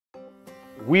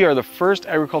We are the first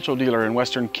agricultural dealer in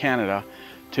Western Canada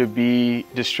to be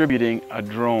distributing a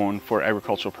drone for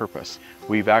agricultural purpose.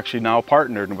 We've actually now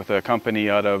partnered with a company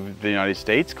out of the United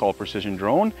States called Precision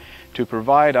Drone to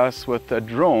provide us with a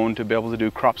drone to be able to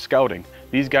do crop scouting.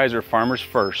 These guys are farmers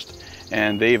first,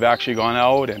 and they've actually gone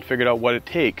out and figured out what it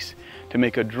takes to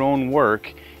make a drone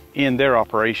work in their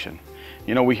operation.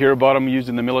 You know, we hear about them used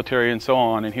in the military and so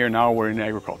on, and here now we're in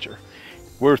agriculture.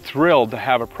 We're thrilled to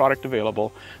have a product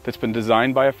available that's been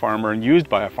designed by a farmer and used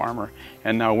by a farmer,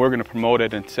 and now we're going to promote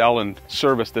it and sell and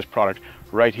service this product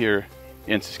right here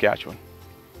in Saskatchewan.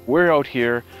 We're out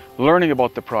here learning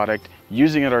about the product,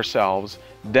 using it ourselves,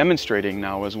 demonstrating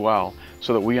now as well,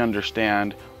 so that we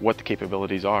understand what the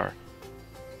capabilities are.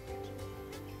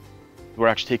 We're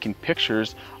actually taking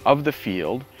pictures of the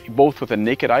field, both with a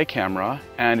naked eye camera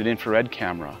and an infrared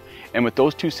camera. And with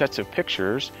those two sets of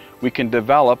pictures, we can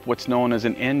develop what's known as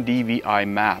an NDVI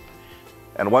map.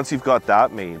 And once you've got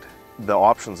that made, the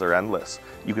options are endless.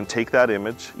 You can take that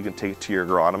image, you can take it to your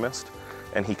agronomist,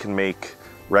 and he can make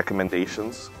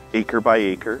recommendations acre by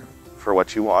acre for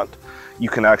what you want. You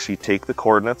can actually take the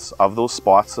coordinates of those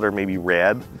spots that are maybe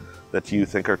red, that you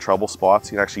think are trouble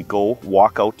spots. You can actually go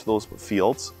walk out to those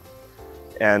fields,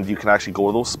 and you can actually go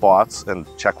to those spots and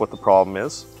check what the problem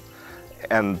is.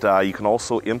 And you can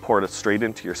also import it straight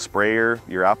into your sprayer,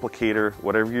 your applicator,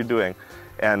 whatever you're doing,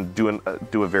 and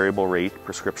do a variable rate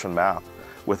prescription map.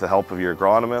 With the help of your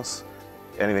agronomist,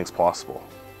 anything's possible.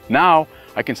 Now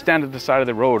I can stand at the side of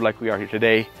the road like we are here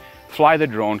today, fly the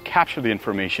drone, capture the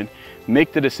information,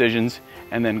 make the decisions,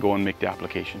 and then go and make the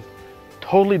application.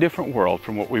 Totally different world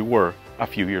from what we were a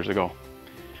few years ago.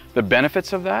 The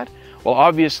benefits of that? Well,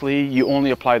 obviously you only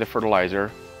apply the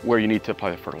fertilizer where you need to apply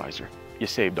the fertilizer. You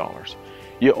save dollars.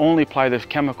 You only apply the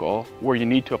chemical where you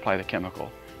need to apply the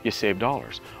chemical. You save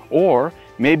dollars. Or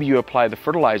maybe you apply the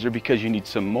fertilizer because you need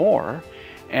some more,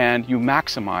 and you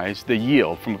maximize the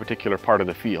yield from a particular part of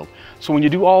the field. So when you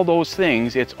do all those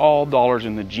things, it's all dollars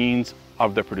in the jeans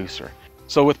of the producer.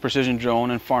 So with Precision Drone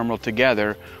and FarmWorld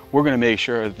together, we're going to make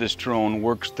sure that this drone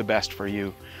works the best for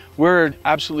you. We're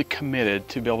absolutely committed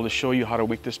to be able to show you how to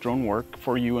make this drone work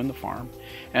for you and the farm,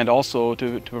 and also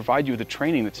to provide you with the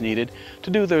training that's needed to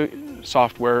do the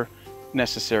software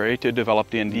necessary to develop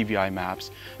the NDVI maps.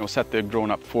 And we'll set the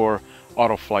drone up for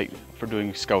auto flight, for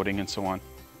doing scouting and so on.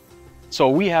 So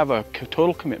we have a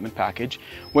total commitment package.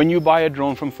 When you buy a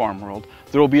drone from FarmWorld,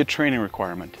 there will be a training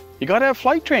requirement. You got to have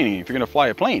flight training if you're going to fly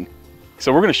a plane.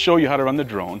 So we're going to show you how to run the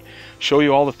drone, show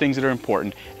you all the things that are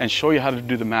important, and show you how to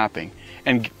do the mapping,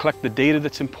 and collect the data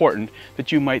that's important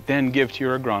that you might then give to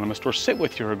your agronomist or sit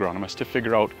with your agronomist to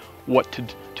figure out what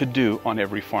to do on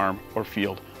every farm or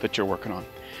field that you're working on.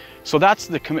 So that's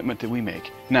the commitment that we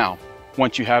make. Now,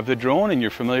 once you have the drone and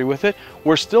you're familiar with it,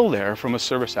 we're still there from a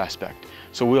service aspect.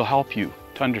 So we'll help you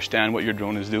to understand what your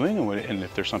drone is doing, and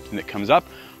if there's something that comes up,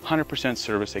 100%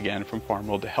 service again from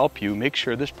FarmWorld to help you make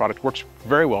sure this product works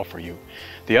very well for you.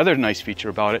 The other nice feature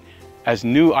about it, as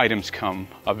new items come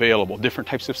available, different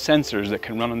types of sensors that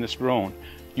can run on this drone,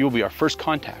 you'll be our first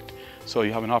contact. So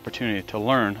you have an opportunity to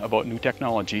learn about new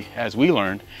technology as we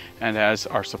learn and as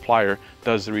our supplier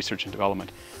does the research and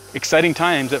development. Exciting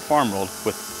times at FarmWorld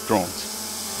with drones.